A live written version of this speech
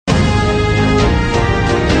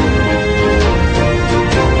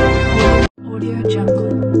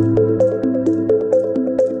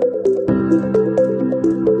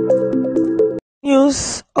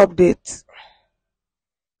update.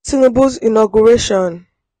 Tinubu's inauguration.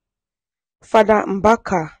 Father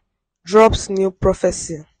Mbaka drops new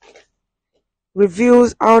prophecy.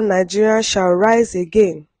 Reveals how Nigeria shall rise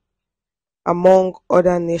again among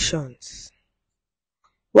other nations.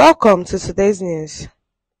 Welcome to today's news,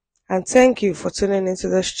 and thank you for tuning into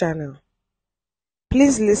this channel.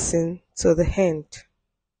 Please listen to the end.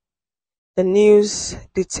 The news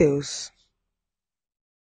details.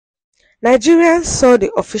 Nigerians saw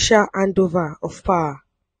the official handover of power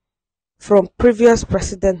from previous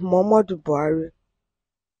President Muhammadu Buhari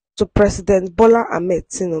to President Bola Ahmed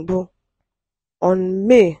Tinubu on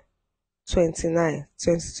May 29,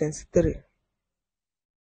 2023.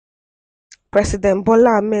 President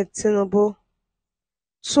Bola Ahmed Tinubu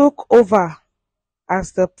took over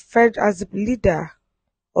as the leader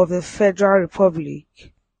of the Federal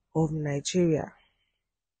Republic of Nigeria.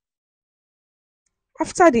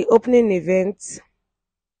 After the opening event,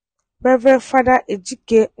 Reverend Father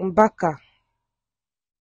Ejike Mbaka,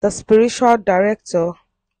 the spiritual director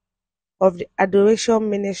of the Adoration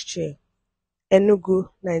Ministry, Enugu,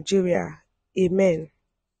 Nigeria, Amen,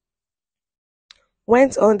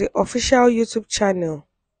 went on the official YouTube channel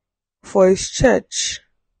for his church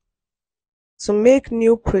to make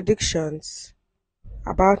new predictions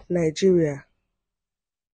about Nigeria.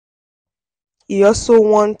 He also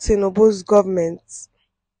warned Tinubu's government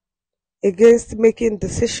against making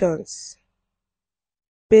decisions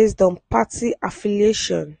based on party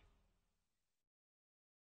affiliation.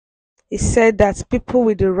 He said that people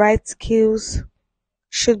with the right skills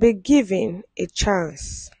should be given a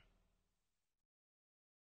chance.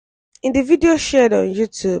 In the video shared on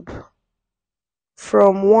YouTube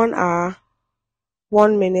from 1 hour,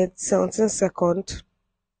 1 minute, 17 seconds,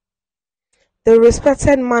 the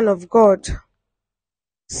respected man of God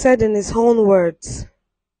said in his own words,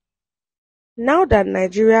 "Now that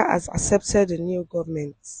Nigeria has accepted a new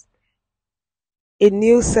government, a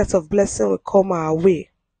new set of blessings will come our way.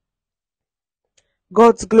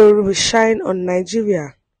 God's glory will shine on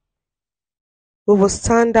Nigeria. We will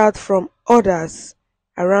stand out from others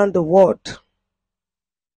around the world.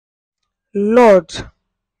 Lord,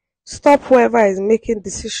 stop whoever is making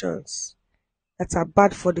decisions that are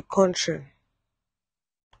bad for the country.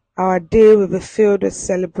 Our day will be filled with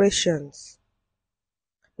celebrations.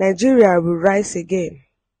 Nigeria will rise again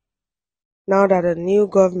now that a new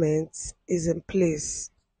government is in place."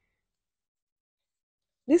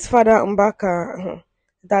 This Father Mbaka,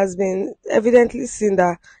 it has been evidently seen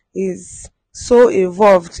that he is so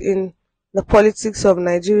involved in the politics of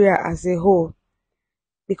Nigeria as a whole,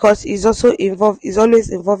 because he's also involved, he's always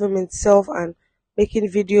involving himself and making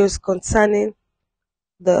videos concerning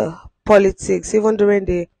the politics, even during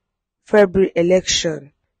the February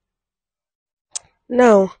election.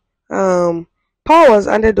 Now, power was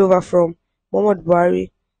handed over from Muhammadu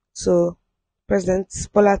Buhari to President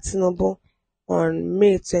Bola Tinubu on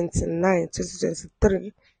May 29,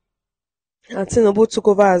 2023, and Tinubu took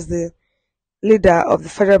over as the leader of the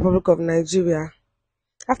Federal Republic of Nigeria.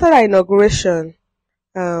 After that inauguration,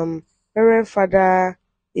 Reverend Father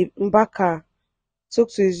Mbaka took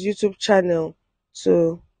to his YouTube channel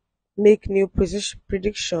to make new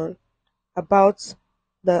prediction about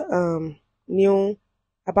the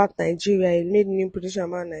about Nigeria. He made new prediction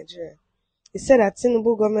about Nigeria. He said that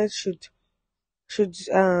Tinubu government should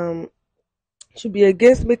be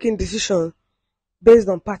against making decisions based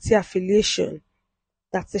on party affiliation,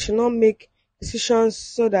 that they should not make decisions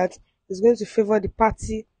so that it's going to favor the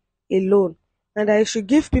party alone, and that it should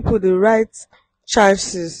give people the right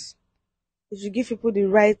chances. It should give people the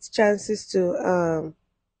right chances to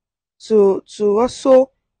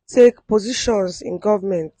also take positions in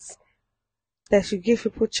government. That should give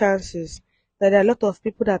people chances. That there are a lot of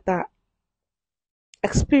people that are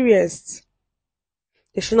experienced.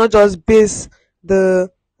 They should not just base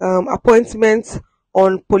the appointments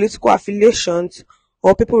on political affiliations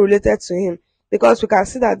or people related to him, because we can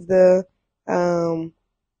see that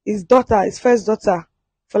his first daughter,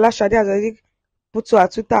 Folashade, has already put to her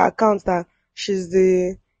Twitter account that she's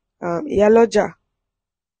the Iyaloja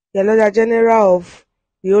General of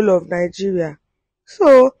the whole of Nigeria.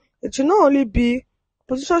 So it should not only be,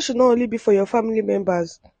 position should not only be for your family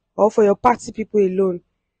members or for your party people alone.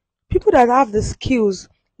 People that have the skills,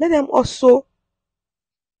 let them also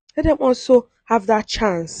have that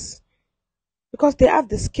chance, because they have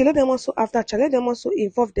the skill. Let them also have that chance. Let them also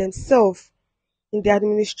involve themselves in the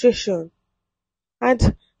administration.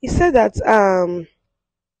 And he said that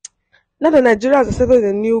now that Nigeria has accepted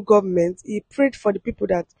a new government, he prayed for the people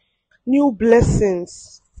that the new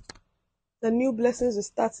blessings will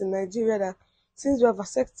start in Nigeria, that since we have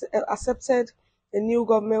accepted a new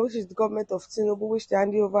government, which is the government of Tinubu, which the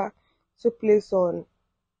handover took place on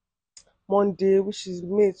Monday, which is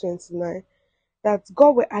May 29, that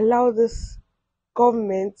God will allow this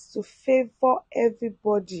government to favor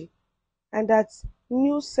everybody, and that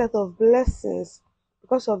new set of blessings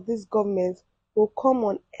because of this government will come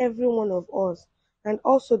on every one of us, and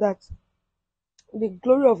also that the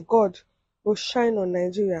glory of God will shine on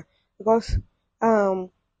Nigeria, because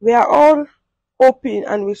we are all hoping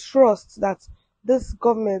and we trust that this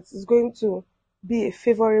government is going to be a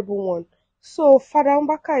favorable one. So Father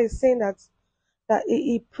Mbaka is saying that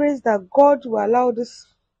he prays that God will allow this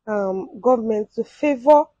government to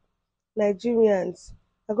favor Nigerians,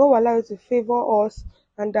 that God will allow it to favor us,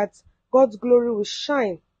 and that God's glory will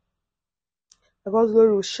shine, that God's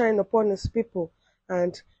glory will shine upon His people,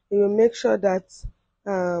 and He will make sure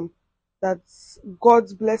um, that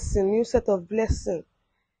God's blessing, new set of blessing,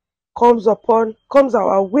 comes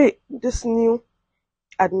our way. This new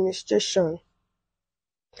administration,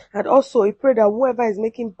 and also He prayed that whoever is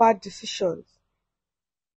making bad decisions,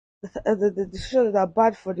 the decisions that are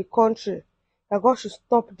bad for the country, that God should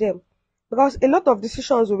stop them. Because a lot of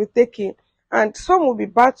decisions will be taken, and some will be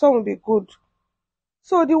bad, some will be good.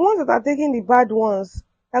 So the ones that are taking the bad ones,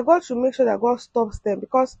 that God should make sure that God stops them,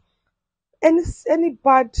 because any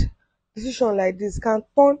bad decision like this can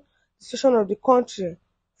turn the situation of the country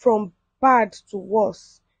from bad to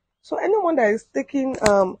worse. So anyone that is taking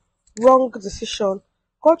wrong decision,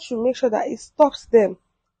 God should make sure that He stops them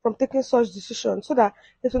from taking such decisions, so that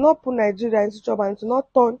it will not put Nigeria into trouble and it will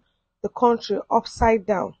not turn the country upside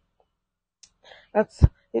down. That's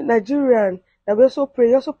in Nigerian. That we also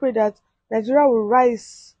pray that Nigeria will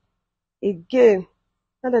rise again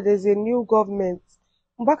now that there's a new government.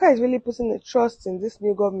 Mbaka is really putting a trust in this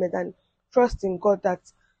new government and trust in God that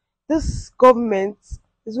this government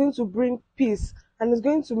is going to bring peace and is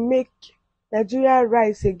going to make Nigeria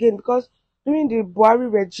rise again, because during the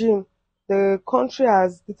Buhari regime, the country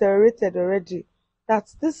has deteriorated already.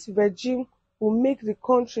 That this regime will make the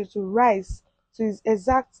country to rise to its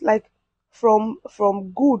exact, like, from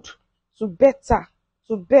good to better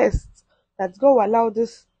to best. That God will allow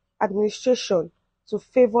this administration to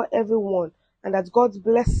favor everyone, and that God's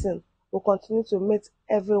blessing will continue to meet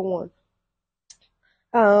everyone.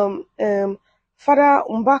 um, um, Father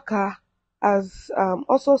Mbaka has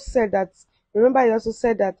also said that, remember, he also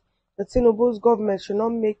said that the Tinubu's government should not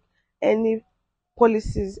make any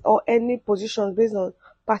policies or any positions based on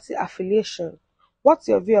party affiliation. What's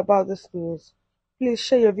your view about this news? Please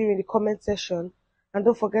share your view in the comment section, and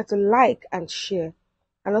don't forget to like and share,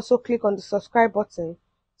 and also click on the subscribe button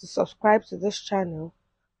to subscribe to this channel,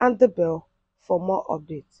 and the bell for more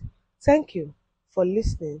updates. Thank you for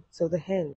listening till the end.